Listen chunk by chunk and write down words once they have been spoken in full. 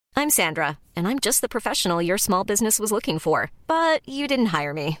I'm Sandra, and I'm just the professional your small business was looking for. But you didn't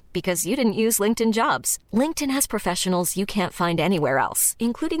hire me because you didn't use LinkedIn Jobs. LinkedIn has professionals you can't find anywhere else,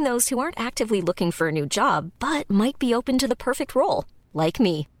 including those who aren't actively looking for a new job, but might be open to the perfect role, like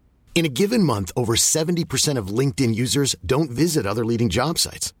me. In a given month, over 70% of LinkedIn users don't visit other leading job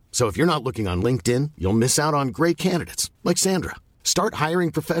sites. So if you're not looking on LinkedIn, you'll miss out on great candidates like Sandra. Start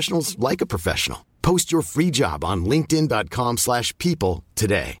hiring professionals like a professional. Post your free job on linkedin.com/people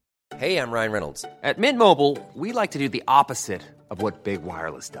today. Hey, I'm Ryan Reynolds. At Mint Mobile, we like to do the opposite of what Big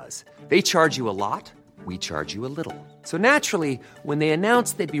Wireless does. They charge you a lot, we charge you a little. So naturally, when they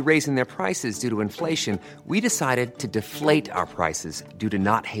announced they'd be raising their prices due to inflation, we decided to deflate our prices due to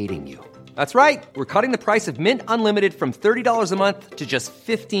not hating you. That's right. We're cutting the price of Mint Unlimited from $30 a month to just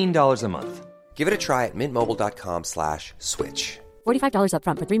 $15 a month. Give it a try at mintmobile.com/switch. $45 up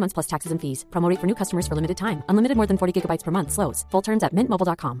front for 3 months plus taxes and fees. Promo rate for new customers for limited time. Unlimited more than 40 gigabytes per month. Slows full terms at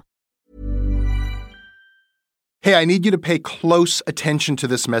mintmobile.com. Hey, I need you to pay close attention to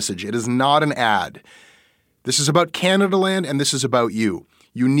this message. It is not an ad. This is about Canadaland, and this is about you.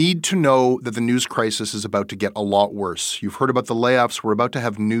 You need to know that the news crisis is about to get a lot worse. You've heard about the layoffs. We're about to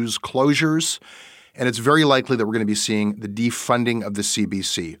have news closures, and it's very likely that we're going to be seeing the defunding of the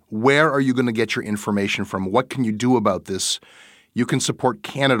CBC. Where are you going to get your information from? What can you do about this? You can support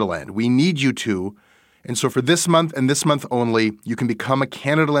Canadaland. We need you to. And so for this month and this month only, you can become a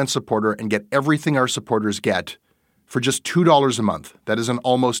Canadaland supporter and get everything our supporters get for just $2 a month. That is an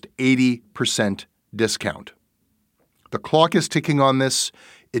almost 80% discount. The clock is ticking on this.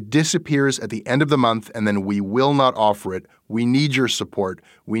 It disappears at the end of the month, and then we will not offer it. We need your support.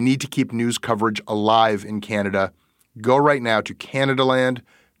 We need to keep news coverage alive in Canada. Go right now to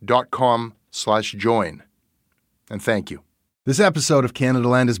canadaland.com/join. And thank you. This episode of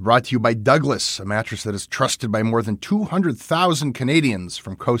Canadaland is brought to you by Douglas, a mattress that is trusted by more than 200,000 Canadians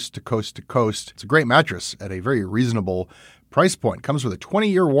from coast to coast to coast. It's a great mattress at a very reasonable price point. Comes with a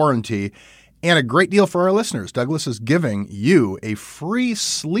 20-year warranty and a great deal for our listeners. Douglas is giving you a free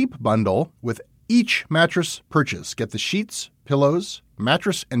sleep bundle with each mattress purchase. Get the sheets, pillows,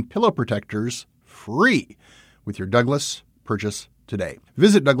 mattress, and pillow protectors free with your Douglas purchase today.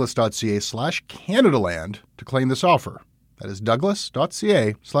 Visit douglas.ca/Canadaland to claim this offer. That is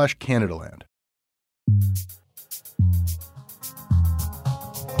douglas.ca/Canadaland.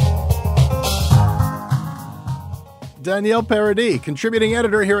 Danielle Paradis, contributing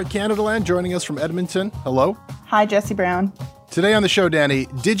editor here at Canadaland, joining us from Edmonton. Hello. Hi, Jesse Brown. Today on the show, Danny,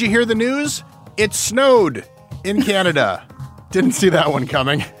 did you hear the news? It snowed in Canada. Didn't see that one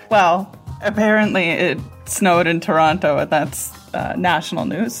coming. Well, apparently it snowed in Toronto, and that's national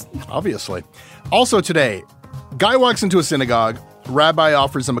news. Obviously. Also today, guy walks into a synagogue, rabbi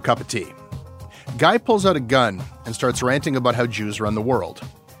offers him a cup of tea. Guy pulls out a gun and starts ranting about how Jews run the world.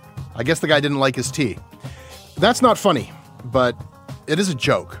 I guess the guy didn't like his tea. That's not funny, but it is a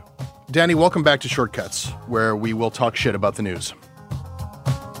joke. Danny, welcome back to Shortcuts, where we will talk shit about the news.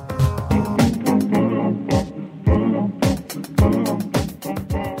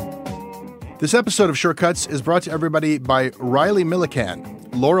 This episode of Shortcuts is brought to everybody by Riley Millican,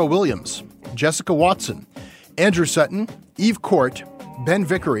 Laura Williams, Jessica Watson, Andrew Sutton, Eve Court, Ben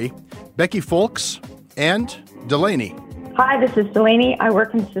Vickery, Becky Folks, and Delaney. Hi, this is Delaney. I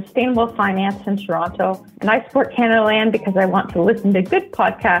work in sustainable finance in Toronto, and I support Canadaland because I want to listen to good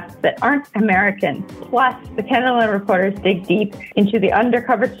podcasts that aren't American. Plus, the Canadaland reporters dig deep into the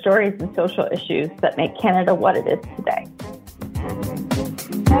undercovered stories and social issues that make Canada what it is today.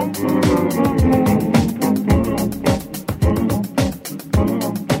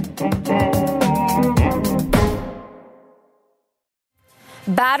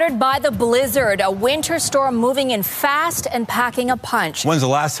 Battered by the blizzard, a winter storm moving in fast and packing a punch. When's the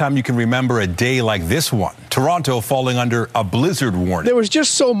last time you can remember a day like this one? Toronto falling under a blizzard warning. There was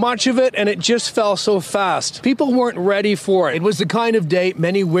just so much of it, and it just fell so fast. People weren't ready for it. It was the kind of day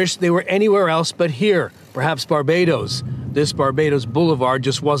many wished they were anywhere else but here, perhaps Barbados. This Barbados Boulevard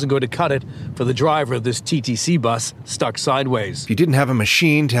just wasn't going to cut it for the driver of this TTC bus stuck sideways. If you didn't have a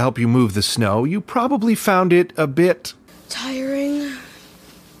machine to help you move the snow, you probably found it a bit tiring.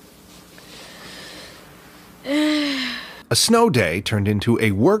 A snow day turned into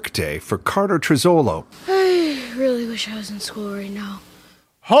a work day for Carter Trizzolo. I really wish I was in school right now.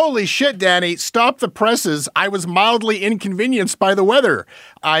 Holy shit, Danny. Stop the presses. I was mildly inconvenienced by the weather.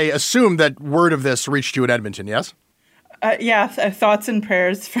 I assume that word of this reached you in Edmonton, yes? Thoughts and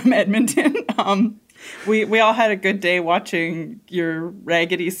prayers from Edmonton. We all had a good day watching your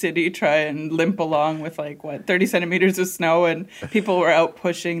raggedy city try and limp along with 30 centimeters of snow, and people were out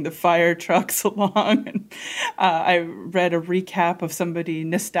pushing the fire trucks along. And I read a recap of somebody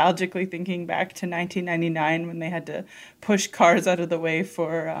nostalgically thinking back to 1999 when they had to push cars out of the way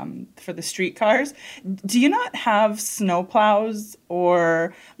for the streetcars. Do you not have snowplows,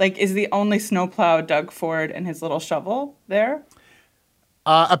 or is the only snowplow Doug Ford and his little shovel there?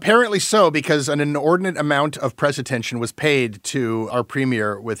 Apparently so, because an inordinate amount of press attention was paid to our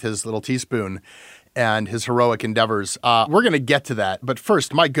premier with his little teaspoon and his heroic endeavors. We're going to get to that. But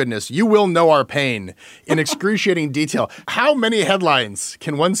first, my goodness, you will know our pain in excruciating detail. How many headlines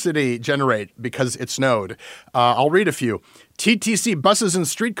can one city generate because it snowed? I'll read a few. TTC buses and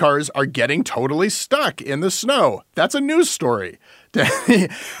streetcars are getting totally stuck in the snow. That's a news story.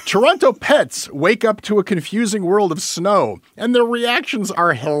 Toronto pets wake up to a confusing world of snow, and their reactions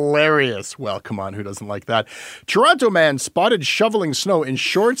are hilarious. Well, come on, who doesn't like that? Toronto man spotted shoveling snow in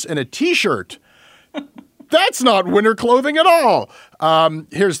shorts and a T-shirt. That's not winter clothing at all.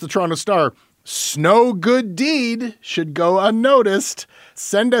 Here's the Toronto Star. Snow good deed should go unnoticed.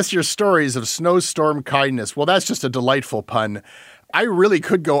 Send us your stories of snowstorm kindness. Well, that's just a delightful pun. I really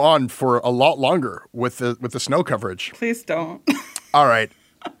could go on for a lot longer with the snow coverage. Please don't. All right.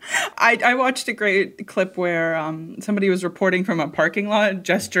 I watched a great clip where somebody was reporting from a parking lot,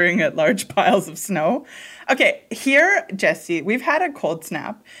 gesturing at large piles of snow. Okay, here, Jesse, we've had a cold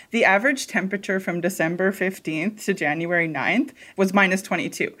snap. The average temperature from December 15th to January 9th was minus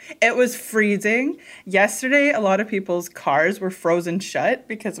 22. It was freezing. Yesterday, a lot of people's cars were frozen shut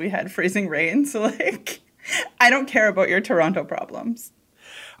because we had freezing rain. So, I don't care about your Toronto problems.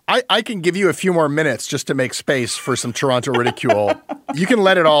 I can give you a few more minutes just to make space for some Toronto ridicule. You can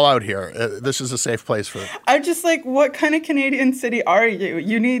let it all out here. This is a safe place for it. I'm just what kind of Canadian city are you?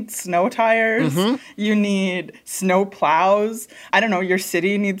 You need snow tires. Mm-hmm. You need snow plows. I don't know. Your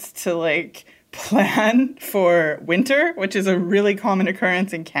city needs to plan for winter, which is a really common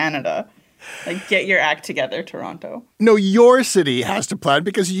occurrence in Canada. Get your act together, Toronto. No, your city has to plan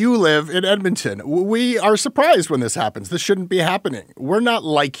because you live in Edmonton. We are surprised when this happens. This shouldn't be happening. We're not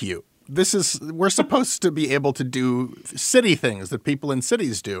like you. We're supposed to be able to do city things that people in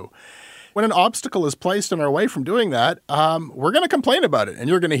cities do. When an obstacle is placed in our way from doing that, we're going to complain about it, and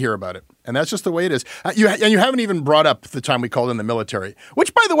you're going to hear about it. And that's just the way it is. You haven't even brought up the time we called in the military,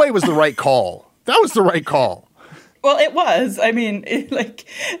 which, by the way, was the right call. That was the right call. Well, it was. I mean,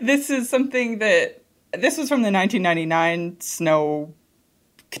 this is something this was from the 1999 snow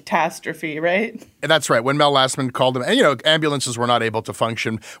catastrophe, right? That's right. When Mel Lastman called them, and, ambulances were not able to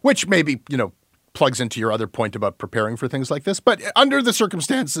function, which maybe, plugs into your other point about preparing for things like this. But under the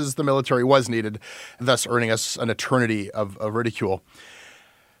circumstances, the military was needed, thus earning us an eternity of ridicule.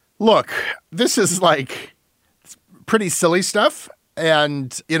 Look, this is pretty silly stuff.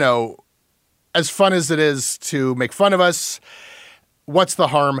 And, as fun as it is to make fun of us, what's the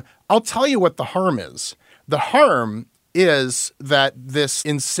harm? I'll tell you what the harm is. The harm is that this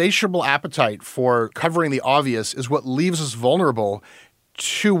insatiable appetite for covering the obvious is what leaves us vulnerable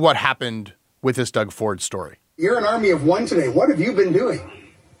to what happened with this Doug Ford story. You're an army of one today. What have you been doing?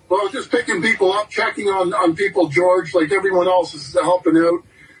 Well, just picking people up, checking on people, George, like everyone else is helping out.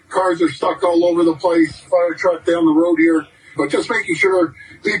 Cars are stuck all over the place, fire truck down the road here. But just making sure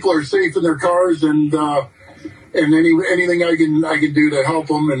people are safe in their cars and anything I can do to help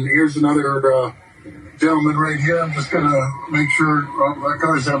them. And here's another gentleman right here. I'm just going to make sure our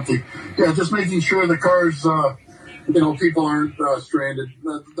car's empty. Yeah, just making sure the cars, people aren't stranded.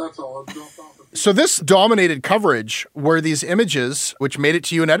 That's all. So this dominated coverage were these images, which made it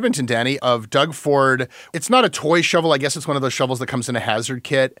to you in Edmonton, Danny, of Doug Ford. It's not a toy shovel. I guess it's one of those shovels that comes in a hazard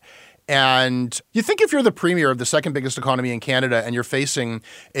kit. And you think if you're the premier of the second biggest economy in Canada and you're facing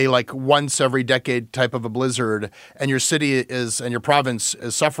a once every decade type of a blizzard and your city and your province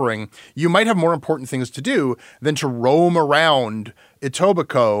is suffering, you might have more important things to do than to roam around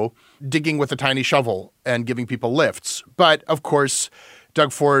Etobicoke digging with a tiny shovel and giving people lifts. But of course,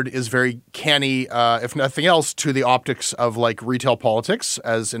 Doug Ford is very canny, if nothing else, to the optics of retail politics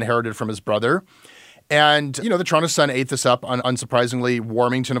as inherited from his brother. And, the Toronto Sun ate this up, unsurprisingly.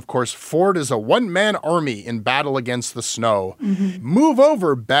 Warmington, of course. Ford is a one-man army in battle against the snow. Mm-hmm. Move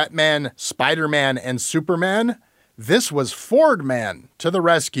over, Batman, Spider-Man, and Superman. This was Ford Man to the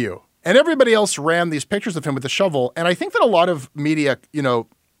rescue. And everybody else ran these pictures of him with a shovel. And I think that a lot of media,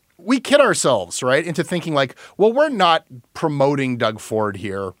 we kid ourselves, right, into thinking we're not promoting Doug Ford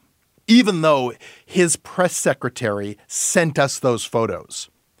here, even though his press secretary sent us those photos.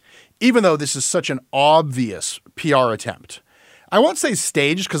 Even though this is such an obvious PR attempt, I won't say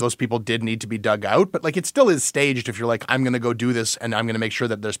staged because those people did need to be dug out, but like it still is staged if you're like, I'm going to go do this and I'm going to make sure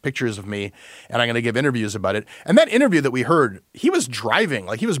that there's pictures of me and I'm going to give interviews about it. And that interview that we heard, he was driving,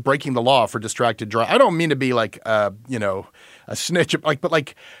 like he was breaking the law for distracted driving. I don't mean to be like, a snitch, but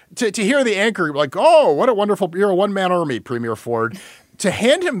like to hear the anchor like, oh, what a wonderful, you're a one-man army, Premier Ford. To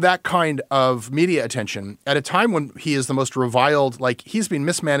hand him that kind of media attention at a time when he is the most reviled, like he's been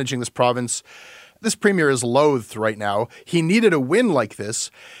mismanaging this province. This premier is loathed right now. He needed a win like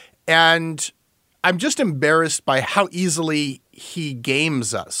this. And I'm just embarrassed by how easily he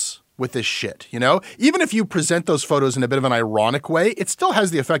games us with this shit, you know? Even if you present those photos in a bit of an ironic way, it still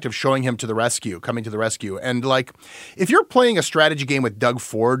has the effect of showing him to the rescue, coming to the rescue. And like, if you're playing a strategy game with Doug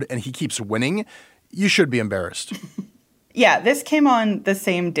Ford and he keeps winning, you should be embarrassed. Yeah, this came on the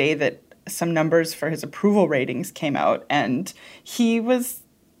same day that some numbers for his approval ratings came out, and he was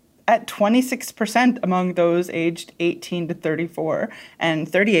at 26% among those aged 18 to 34 and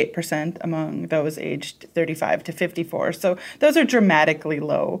 38% among those aged 35 to 54. So those are dramatically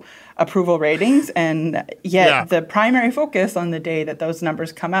low approval ratings. And yet the primary focus on the day that those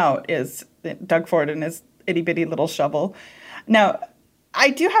numbers come out is Doug Ford and his itty-bitty little shovel. Now, I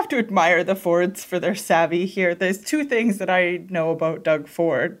do have to admire the Fords for their savvy here. There's two things that I know about Doug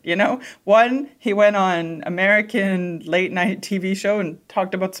Ford, you know? One, he went on American late night TV show and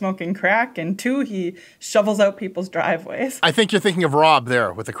talked about smoking crack. And two, he shovels out people's driveways. I think you're thinking of Rob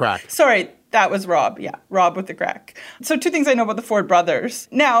there with the crack. Sorry, that was Rob. Yeah, Rob with the crack. So two things I know about the Ford brothers.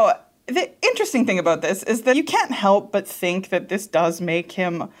 Now, the interesting thing about this is that you can't help but think that this does make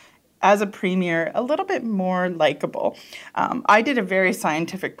him, as a premier, a little bit more likable. I did a very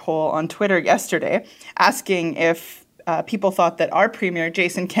scientific poll on Twitter yesterday asking if people thought that our premier,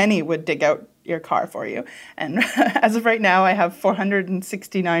 Jason Kenney, would dig out your car for you. And as of right now, I have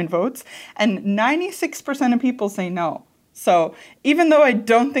 469 votes, and 96% of people say no. So even though I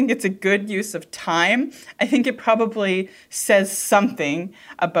don't think it's a good use of time, I think it probably says something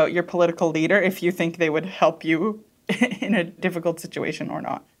about your political leader if you think they would help you in a difficult situation or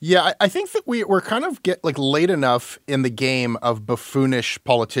not. Yeah, I think that we're kind of late enough in the game of buffoonish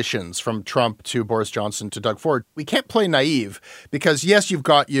politicians, from Trump to Boris Johnson to Doug Ford. We can't play naive because, yes, you've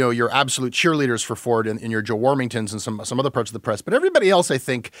got, your absolute cheerleaders for Ford in your Joe Warmingtons and some other parts of the press. But everybody else, I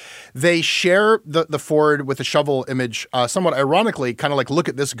think, they share the Ford with the shovel image somewhat ironically, kind of like, look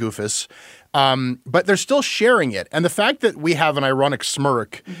at this goofus. But they're still sharing it. And the fact that we have an ironic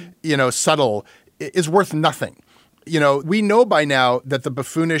smirk, subtle, is worth nothing. We know by now that the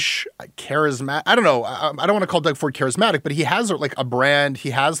buffoonish, charismatic, I don't know, I don't want to call Doug Ford charismatic, but he has like a brand, he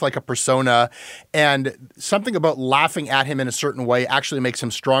has like a persona, and something about laughing at him in a certain way actually makes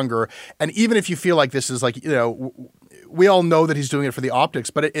him stronger. And even if you feel like this is like, we all know that he's doing it for the optics,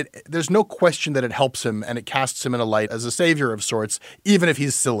 but there's no question that it helps him and it casts him in a light as a savior of sorts, even if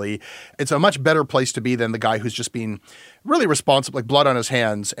he's silly. It's a much better place to be than the guy who's just been really responsible, like blood on his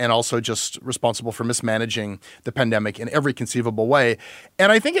hands, and also just responsible for mismanaging the pandemic in every conceivable way.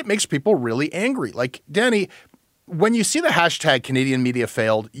 And I think it makes people really angry. Like, Danny, when you see the hashtag Canadian media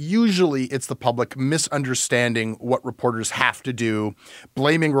failed, usually it's the public misunderstanding what reporters have to do,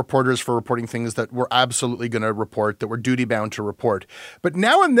 blaming reporters for reporting things that we're absolutely going to report, that we're duty-bound to report. But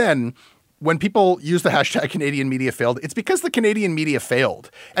now and then, when people use the hashtag Canadian media failed, it's because the Canadian media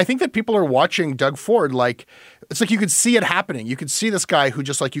failed. I think that people are watching Doug Ford like, it's like you could see it happening. You could see this guy who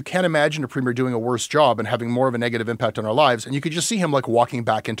just like, you can't imagine a premier doing a worse job and having more of a negative impact on our lives. And you could just see him like walking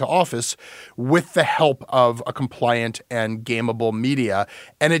back into office with the help of a compliant and gameable media.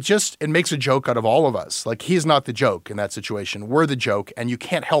 And it makes a joke out of all of us. Like, he's not the joke in that situation. We're the joke. And you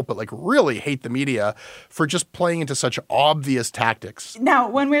can't help but like really hate the media for just playing into such obvious tactics. Now,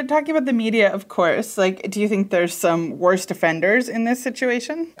 when we're talking about the media, of course, like, do you think there's some worst offenders in this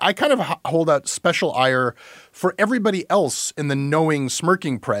situation? I kind of hold out special ire for everybody else in the knowing,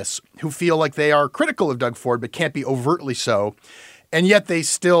 smirking press who feel like they are critical of Doug Ford but can't be overtly so. And yet they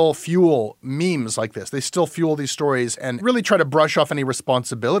still fuel memes like this. They still fuel these stories and really try to brush off any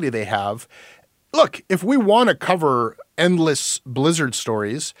responsibility they have. Look, if we want to cover endless blizzard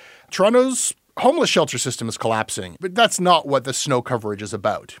stories, Toronto's homeless shelter system is collapsing, but that's not what the snow coverage is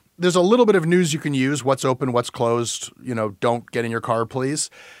about. There's a little bit of news you can use, what's open, what's closed, don't get in your car, please.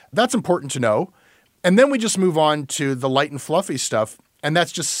 That's important to know. And then we just move on to the light and fluffy stuff. And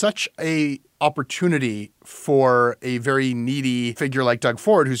that's just such a opportunity for a very needy figure like Doug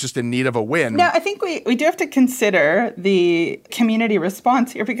Ford, who's just in need of a win. Now, I think we do have to consider the community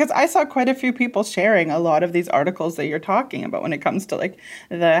response here, because I saw quite a few people sharing a lot of these articles that you're talking about when it comes to like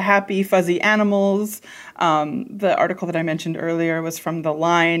the happy, fuzzy animals. The article that I mentioned earlier was from The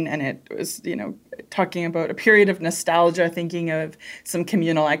Line, and it was, talking about a period of nostalgia, thinking of some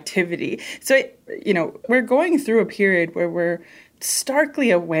communal activity. So, we're going through a period where we're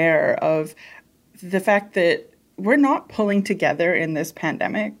starkly aware of the fact that we're not pulling together in this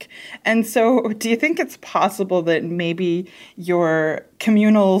pandemic. And so do you think it's possible that maybe your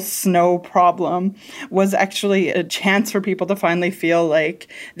communal snow problem was actually a chance for people to finally feel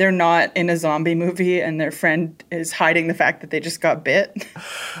like they're not in a zombie movie and their friend is hiding the fact that they just got bit?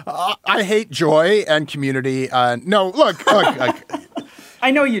 I hate joy and community. No, look. I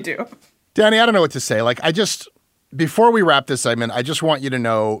know you do. Danny, I don't know what to say. Before we wrap this segment, I just want you to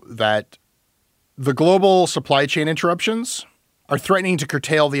know that the global supply chain interruptions are threatening to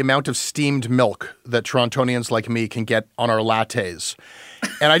curtail the amount of steamed milk that Torontonians like me can get on our lattes.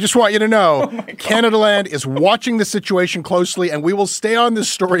 And I just want you to know, Canadaland is watching the situation closely, and we will stay on this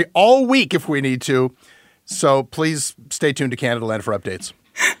story all week if we need to. So please stay tuned to Canadaland for updates.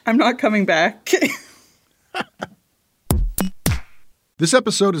 I'm not coming back. This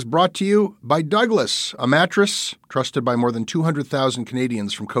episode is brought to you by Douglas, a mattress trusted by more than 200,000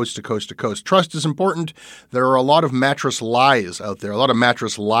 Canadians from coast to coast to coast. Trust is important. There are a lot of mattress lies out there, a lot of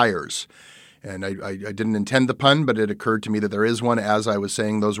mattress liars. And I didn't intend the pun, but it occurred to me that there is one as I was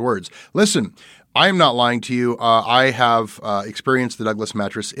saying those words. Listen, I am not lying to you. I have experienced the Douglas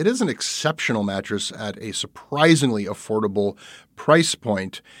mattress. It is an exceptional mattress at a surprisingly affordable price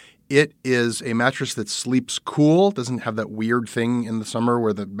point. It is a mattress that sleeps cool, doesn't have that weird thing in the summer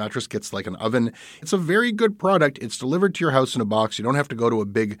where the mattress gets like an oven. It's a very good product. It's delivered to your house in a box. You don't have to go to a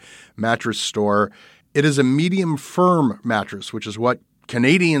big mattress store. It is a medium firm mattress, which is what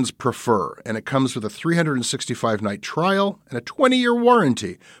Canadians prefer, and it comes with a 365-night trial and a 20-year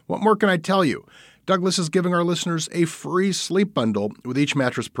warranty. What more can I tell you? Douglas is giving our listeners a free sleep bundle with each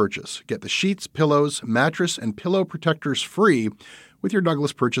mattress purchase. Get the sheets, pillows, mattress, and pillow protectors free with your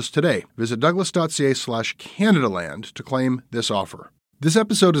Douglas purchase today. Visit douglas.ca/Canadaland to claim this offer. This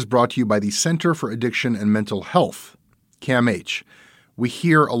episode is brought to you by the Centre for Addiction and Mental Health, CAMH. We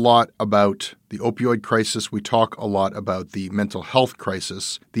hear a lot about the opioid crisis. We talk a lot about the mental health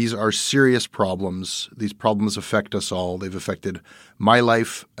crisis. These are serious problems. These problems affect us all. They've affected my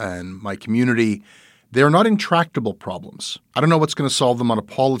life and my community. They're not intractable problems. I don't know what's going to solve them on a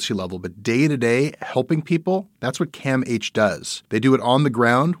policy level, but day to day, helping people, that's what CAMH does. They do it on the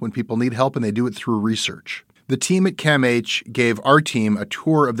ground when people need help, and they do it through research. The team at CAMH gave our team a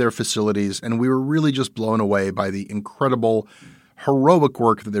tour of their facilities, and we were really just blown away by the incredible, heroic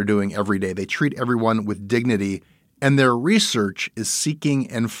work that they're doing every day. They treat everyone with dignity, and their research is seeking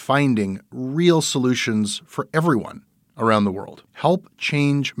and finding real solutions for everyone around the world. Help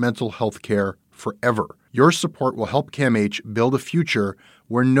change mental health care forever. Your support will help CAMH build a future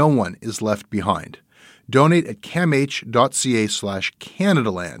where no one is left behind. Donate at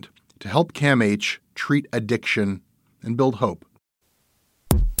camh.ca/Canadaland to help CAMH treat addiction and build hope.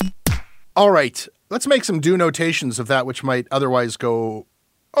 All right, let's make some due notations of that which might otherwise go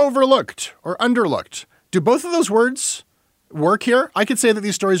overlooked or underlooked. Do both of those words work here? I could say that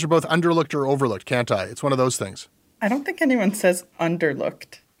these stories are both underlooked or overlooked, can't I? It's one of those things. I don't think anyone says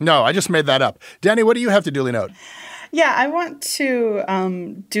underlooked. No, I just made that up. Danny, what do you have to duly note? Yeah, I want to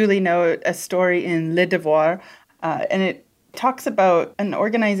duly note a story in Le Devoir, and it talks about an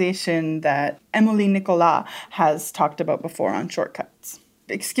organization that Emily Nicolas has talked about before on Shortcuts.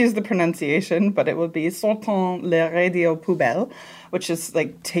 Excuse the pronunciation, but it will be Sortons les radios poubelles, which is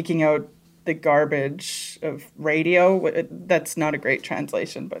like taking out the garbage of radio. That's not a great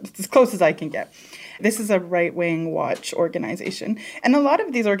translation, but it's as close as I can get. This is a right-wing watch organization. And a lot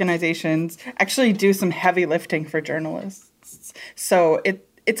of these organizations actually do some heavy lifting for journalists. So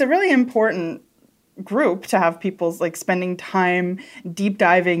it's a really important group to have people like spending time deep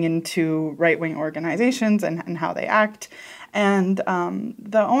diving into right-wing organizations and how they act. And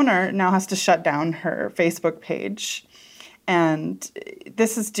the owner now has to shut down her Facebook page. And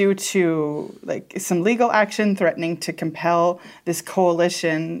this is due to like some legal action threatening to compel this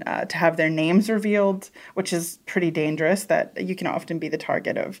coalition to have their names revealed, which is pretty dangerous, that you can often be the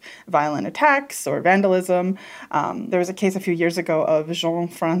target of violent attacks or vandalism. There was a case a few years ago of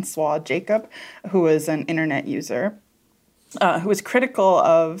Jean-Francois Jacob, who was an internet user, who was critical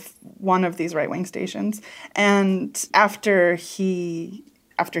of one of these right-wing stations. And after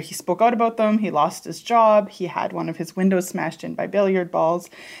after he spoke out about them, he lost his job. He had one of his windows smashed in by billiard balls.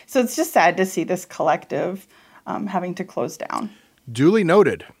 So it's just sad to see this collective having to close down. Duly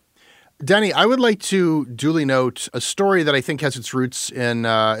noted. Danny, I would like to duly note a story that I think has its roots in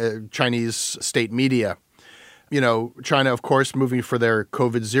Chinese state media. You know, China, of course, moving for their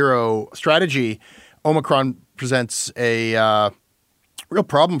COVID-0 strategy. Omicron presents a real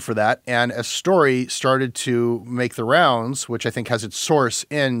problem for that. And a story started to make the rounds, which I think has its source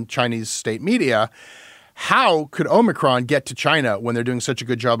in Chinese state media. How could Omicron get to China when they're doing such a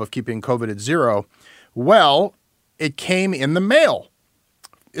good job of keeping COVID at zero? Well, it came in the mail.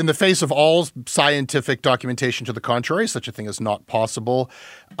 In the face of all scientific documentation to the contrary, such a thing is not possible.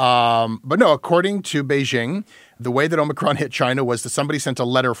 But no, according to Beijing, the way that Omicron hit China was that somebody sent a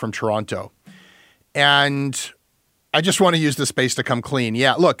letter from Toronto. And I just want to use this space to come clean.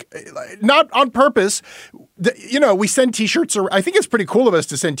 Yeah, look, not on purpose. We send T-shirts. I think it's pretty cool of us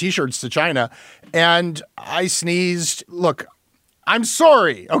to send T-shirts to China. And I sneezed. Look, I'm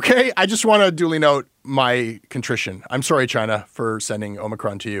sorry, okay? I just want to duly note my contrition. I'm sorry, China, for sending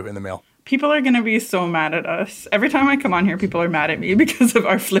Omicron to you in the mail. People are going to be so mad at us. Every time I come on here, people are mad at me because of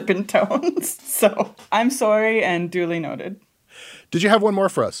our flippant tones. So I'm sorry and duly noted. Did you have one more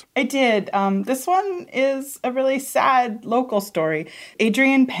for us? I did. This one is a really sad local story.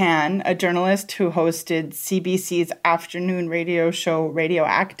 Adrian Pan, a journalist who hosted CBC's afternoon radio show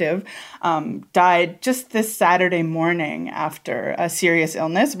Radioactive, died just this Saturday morning after a serious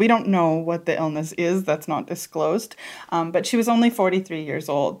illness. We don't know what the illness is. That's not disclosed. But she was only 43 years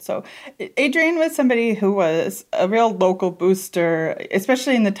old. So Adrian was somebody who was a real local booster,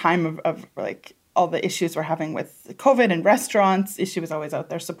 especially in the time of all the issues we're having with COVID and restaurants. She was always out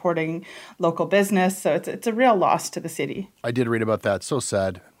there supporting local business. So it's a real loss to the city. I did read about that. So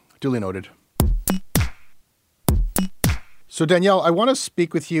sad. Duly noted. So Danielle, I want to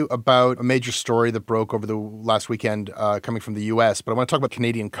speak with you about a major story that broke over the last weekend coming from the U.S., but I want to talk about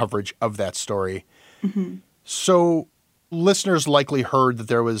Canadian coverage of that story. Mm-hmm. So listeners likely heard that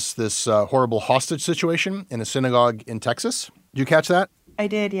there was this horrible hostage situation in a synagogue in Texas. Did you catch that? I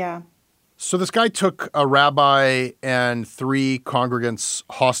did, yeah. So this guy took a rabbi and 3 congregants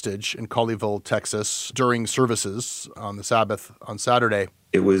hostage in Colleyville, Texas, during services on the Sabbath on Saturday.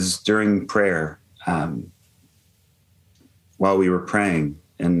 It was during prayer, while we were praying,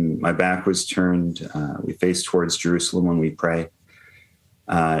 and my back was turned. We faced towards Jerusalem when we pray.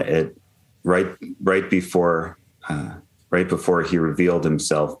 Right before he revealed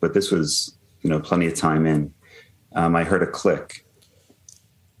himself, but this was plenty of time in. I heard a click.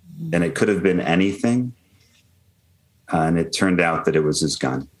 And it could have been anything. And it turned out that it was his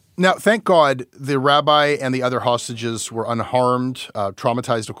gun. Now, thank God, the rabbi and the other hostages were unharmed,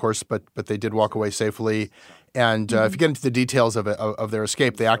 traumatized, of course, but they did walk away safely. And if you get into the details of their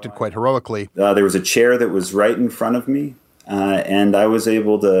escape, they acted quite heroically. There was a chair that was right in front of me. And I was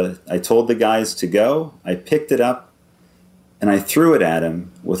able to, I told the guys to go. I picked it up and I threw it at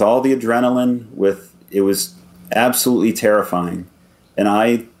him with all the adrenaline. It was absolutely terrifying.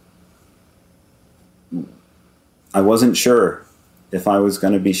 And I wasn't sure if I was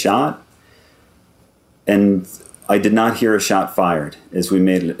going to be shot, and I did not hear a shot fired as I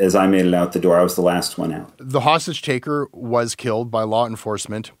made it out the door. I was the last one out. The hostage taker was killed by law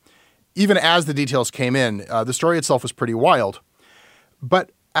enforcement. Even as the details came in, the story itself was pretty wild.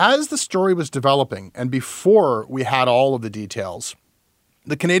 But as the story was developing, and before we had all of the details,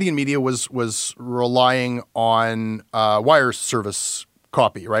 the Canadian media was relying on wire service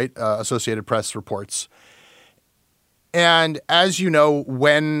copy, right? Associated Press reports. And as you know,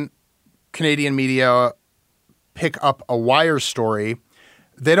 when Canadian media pick up a wire story,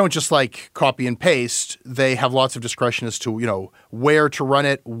 they don't just copy and paste. They have lots of discretion as to, where to run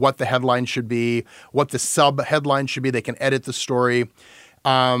it, what the headline should be, what the sub-headline should be. They can edit the story.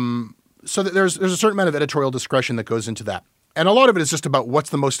 So that there's a certain amount of editorial discretion that goes into that. And a lot of it is just about what's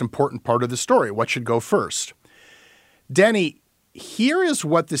the most important part of the story, what should go first. Danny, here is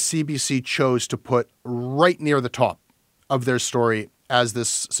what the CBC chose to put right near the top of their story as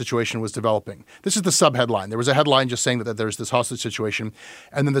this situation was developing. This is the sub-headline. There was a headline just saying that there's this hostage situation.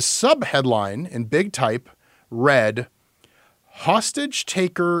 And then the sub-headline in big type read, "Hostage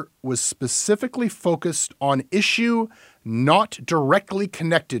taker was specifically focused on issue not directly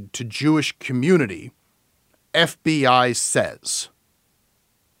connected to Jewish community, FBI says."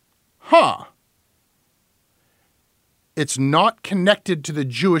 Huh. It's not connected to the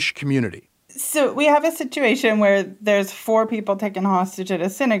Jewish community. So we have a situation where there's 4 people taken hostage at a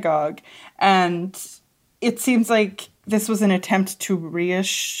synagogue, and it seems like this was an attempt to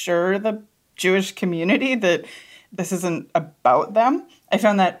reassure the Jewish community that this isn't about them. I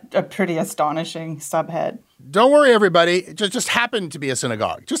found that a pretty astonishing subhead. Don't worry, everybody. It just happened to be a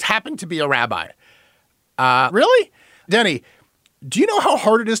synagogue. Just happened to be a rabbi. Really? Denny, do you know how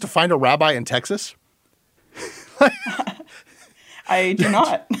hard it is to find a rabbi in Texas? I do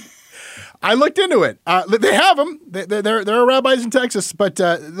not. I looked into it. They have them. There are rabbis in Texas. But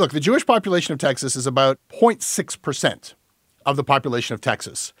look, the Jewish population of Texas is about 0.6% of the population of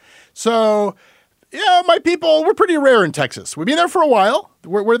Texas. So, yeah, my people, we're pretty rare in Texas. We've been there for a while.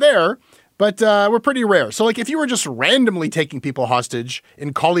 We're there. But we're pretty rare. So, like, if you were just randomly taking people hostage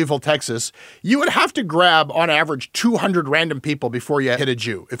in Colleyville, Texas, you would have to grab, on average, 200 random people before you hit a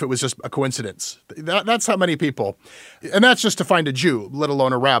Jew, if it was just a coincidence. That's how many people. And that's just to find a Jew, let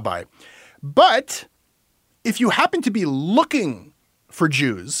alone a rabbi. But if you happen to be looking for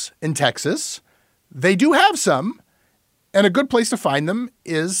Jews in Texas, they do have some. And a good place to find them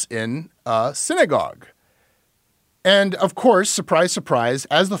is in a synagogue. And of course, surprise, surprise,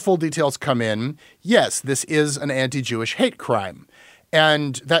 as the full details come in, yes, this is an anti-Jewish hate crime.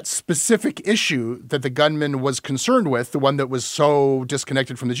 And that specific issue that the gunman was concerned with, the one that was so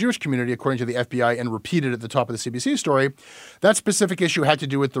disconnected from the Jewish community, according to the FBI, and repeated at the top of the CBC story, that specific issue had to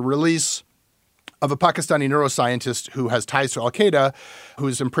do with the release of a Pakistani neuroscientist who has ties to al-Qaeda,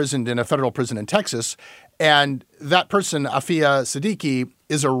 who's imprisoned in a federal prison in Texas. And that person, Afia Siddiqui,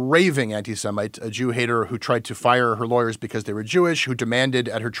 is a raving anti-Semite, a Jew hater who tried to fire her lawyers because they were Jewish, who demanded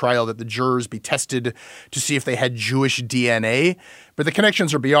at her trial that the jurors be tested to see if they had Jewish DNA. But the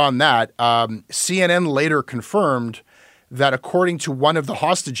connections are beyond that. CNN later confirmed that according to one of the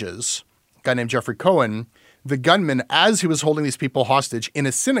hostages, a guy named Jeffrey Cohen, the gunman, as he was holding these people hostage in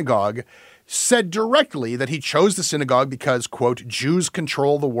a synagogue, said directly that he chose the synagogue because, quote, Jews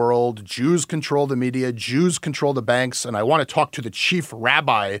control the world, Jews control the media, Jews control the banks, and I want to talk to the chief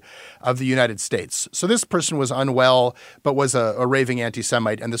rabbi of the United States. So this person was unwell, but was a raving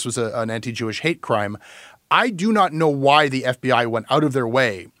anti-Semite, and this was an anti-Jewish hate crime. I do not know why the FBI went out of their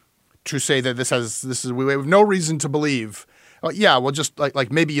way to say that we have no reason to believe. Well, just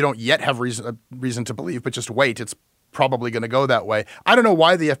like maybe you don't yet have reason to believe, but just wait. It's probably going to go that way. I don't know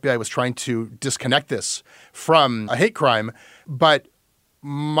why the FBI was trying to disconnect this from a hate crime, but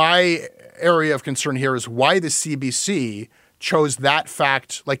my area of concern here is why the CBC chose that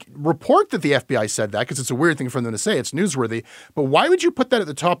fact, report that the FBI said that, because it's a weird thing for them to say, it's newsworthy, but why would you put that at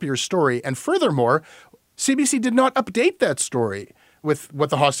the top of your story? And furthermore, CBC did not update that story with what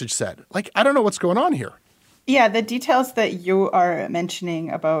the hostage said. I don't know what's going on here. Yeah, the details that you are mentioning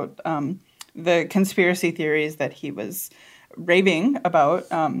about the conspiracy theories that he was raving about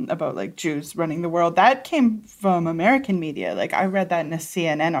Jews running the world, that came from American media. I read that in a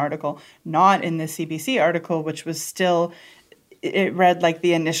CNN article, not in the CBC article, which was still, it read like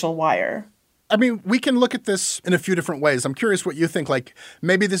the initial wire. I mean, we can look at this in a few different ways. I'm curious what you think.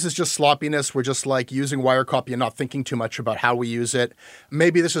 Maybe this is just sloppiness. We're just using wire copy and not thinking too much about how we use it.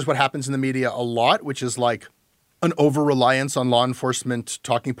 Maybe this is what happens in the media a lot, which is an over-reliance on law enforcement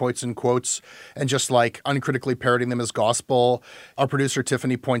talking points and quotes and just uncritically parroting them as gospel. Our producer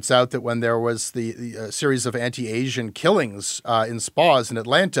Tiffany points out that when there was the series of anti-Asian killings in spas in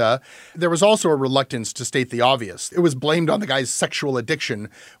Atlanta, there was also a reluctance to state the obvious. It was blamed on the guy's sexual addiction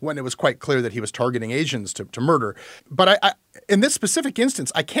when it was quite clear that he was targeting Asians to murder. But I in this specific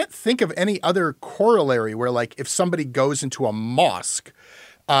instance, I can't think of any other corollary where if somebody goes into a mosque,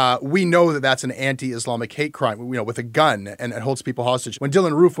 we know that that's an anti-Islamic hate crime, with a gun and holds people hostage. When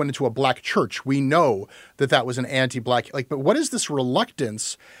Dylan Roof went into a black church, we know that that was an anti-black. But what is this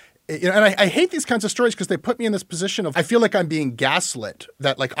reluctance? And I hate these kinds of stories because they put me in this position of, I feel like I'm being gaslit,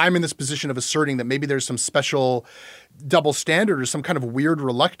 that I'm in this position of asserting that maybe there's some special double standard or some kind of weird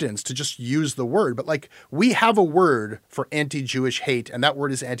reluctance to just use the word. But we have a word for anti-Jewish hate, and that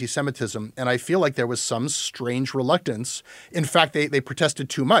word is anti-Semitism. And I feel like there was some strange reluctance. In fact, they protested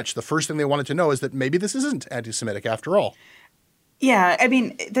too much. The first thing they wanted to know is that maybe this isn't anti-Semitic after all. Yeah, I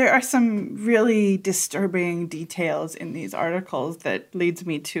mean, there are some really disturbing details in these articles that leads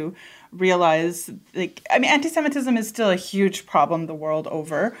me to realize, anti-Semitism is still a huge problem the world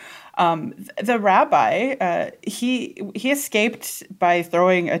over. The rabbi, he escaped by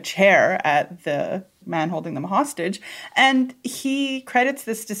throwing a chair at the man holding them hostage, and he credits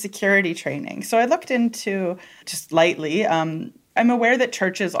this to security training. So I looked into, just lightly, I'm aware that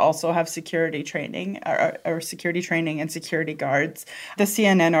churches also have security training or security training and security guards. The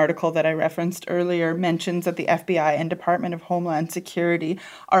CNN article that I referenced earlier mentions that the FBI and Department of Homeland Security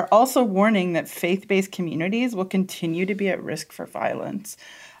are also warning that faith-based communities will continue to be at risk for violence.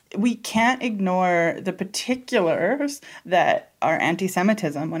 we can't ignore the particulars that are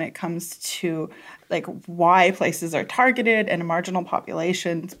anti-Semitism when it comes to like why places are targeted and marginal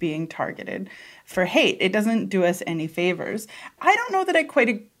populations being targeted for hate. It doesn't do us any favors. I don't know that I quite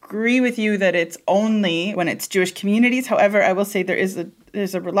agree with you that it's only when it's Jewish communities. However, I will say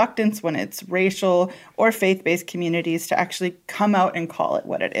there's a reluctance when it's racial or faith-based communities to actually come out and call it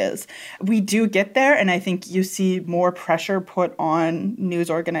what it is. We do get there, and I think you see more pressure put on news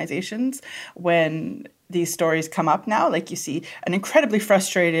organizations when these stories come up now. Like you see an incredibly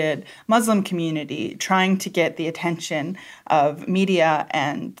frustrated Muslim community trying to get the attention of media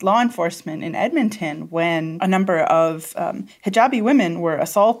and law enforcement in Edmonton when a number of hijabi women were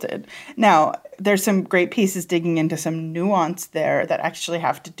assaulted. Now, there's some great pieces digging into some nuance there that actually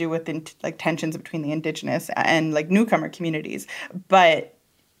have to do with like tensions between the Indigenous and like newcomer communities. But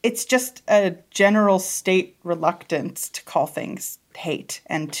it's just a general state reluctance to call things hate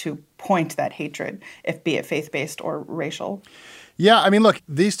and to point that hatred, if be it faith-based or racial. Yeah, I mean, look,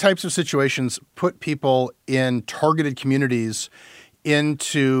 these types of situations put people in targeted communities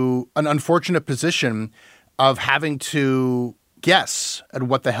into an unfortunate position of having to guess at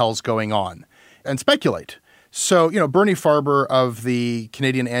what the hell's going on and speculate. So, Bernie Farber of the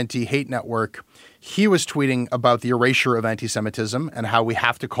Canadian Anti-Hate Network, he was tweeting about the erasure of anti-Semitism and how we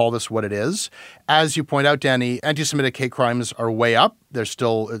have to call this what it is. As you point out, Danny, anti-Semitic hate crimes are way up. They're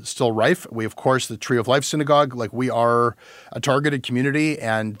still rife. We, of course, the Tree of Life Synagogue, like we are a targeted community,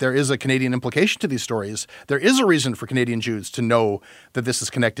 and there is a Canadian implication to these stories. There is a reason for Canadian Jews to know that this is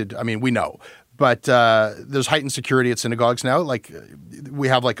connected. I mean, we know. But there's heightened security at synagogues now. Like we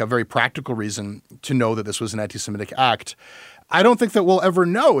have like a very practical reason to know that this was an anti-Semitic act. I don't think that we'll ever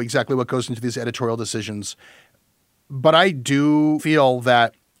know exactly what goes into these editorial decisions. But I do feel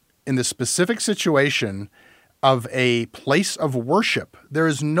that in the specific situation of a place of worship, there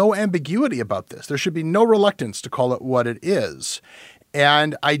is no ambiguity about this. There should be no reluctance to call it what it is.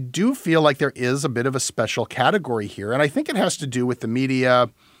 And I do feel like there is a bit of a special category here. And I think it has to do with the media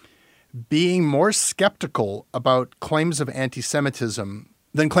being more skeptical about claims of anti-Semitism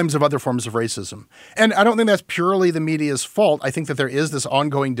than claims of other forms of racism. And I don't think that's purely the media's fault. I think that there is this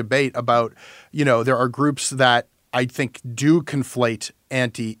ongoing debate about, there are groups that I think do conflate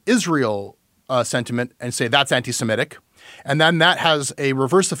anti-Israel sentiment and say that's anti-Semitic. And then that has a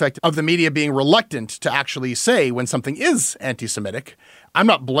reverse effect of the media being reluctant to actually say when something is anti-Semitic. I'm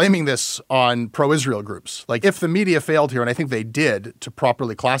not blaming this on pro-Israel groups. Like if the media failed here, and I think they did to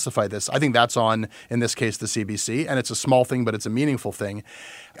properly classify this, I think that's on, in this case, the CBC. And it's a small thing, but it's a meaningful thing.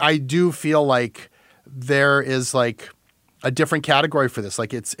 I do feel like there is like a different category for this.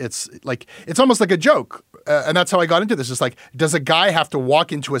 Like it's almost like a joke. And that's how I got into this. It's like, does a guy have to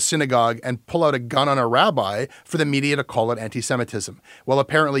walk into a synagogue and pull out a gun on a rabbi for the media to call it anti-Semitism? Well,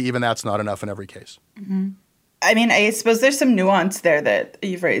 apparently even that's not enough in every case. Mm-hmm. I mean, I suppose there's some nuance there that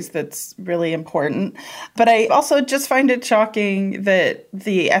you've raised that's really important. But I also just find it shocking that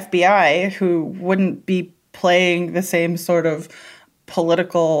the FBI, who wouldn't be playing the same sort of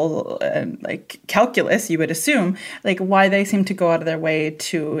political calculus, you would assume, why they seem to go out of their way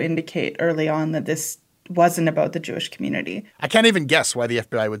to indicate early on that this wasn't about the Jewish community. I can't even guess why the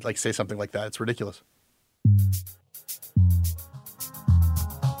FBI would say something like that. It's ridiculous.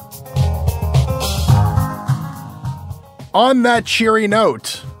 On that cheery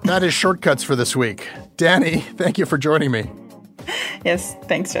note, that is Shortcuts for this week. Danny, thank you for joining me. Yes,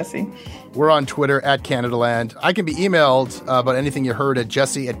 thanks, Jesse. We're on Twitter @CanadaLand. I can be emailed about anything you heard at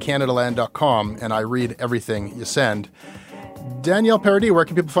jesse@canadaland.com, and I read everything you send. Danielle Paradis, where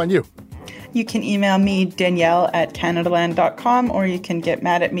can people find you? You can email me, Danielle@CanadaLand.com, or you can get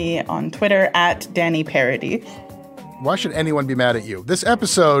mad at me on Twitter @DannyParody. Why should anyone be mad at you? This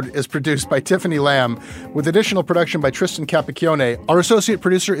episode is produced by Tiffany Lamb, with additional production by Tristan Capacchione. Our associate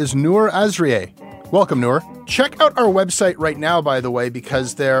producer is Noor Azrieh. Welcome, Noor. Check out our website right now, by the way,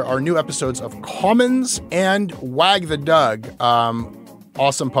 because there are new episodes of Commons and Wag the Dug.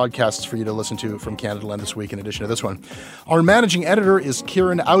 Awesome podcasts for you to listen to from Canadaland this week in addition to this one. Our managing editor is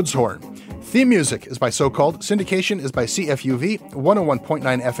Kieran Oudshorn. Theme music is by So-Called. Syndication is by CFUV,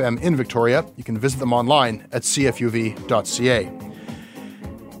 101.9 FM in Victoria. You can visit them online at cfuv.ca.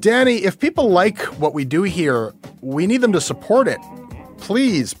 Danny, if people like what we do here, we need them to support it.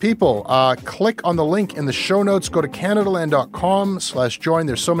 Please, people, click on the link in the show notes. Go to CanadaLand.com/join.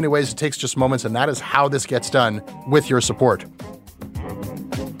 There's so many ways. It takes just moments, and that is how this gets done with your support.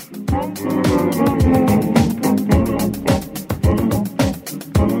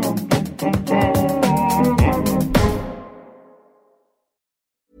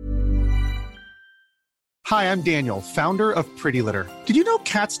 Hi, I'm Daniel, founder of Pretty Litter. Did you know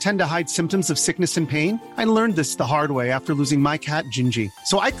cats tend to hide symptoms of sickness and pain? I learned this the hard way after losing my cat, Gingy.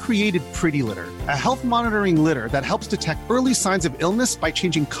 So I created Pretty Litter, a health monitoring litter that helps detect early signs of illness by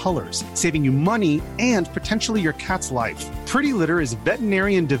changing colors, saving you money and potentially your cat's life. Pretty Litter is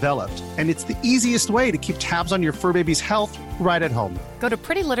veterinarian developed, and it's the easiest way to keep tabs on your fur baby's health right at home. Go to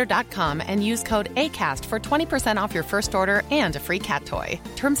prettylitter.com and use code ACAST for 20% off your first order and a free cat toy.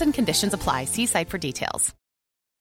 Terms and conditions apply. See site for details.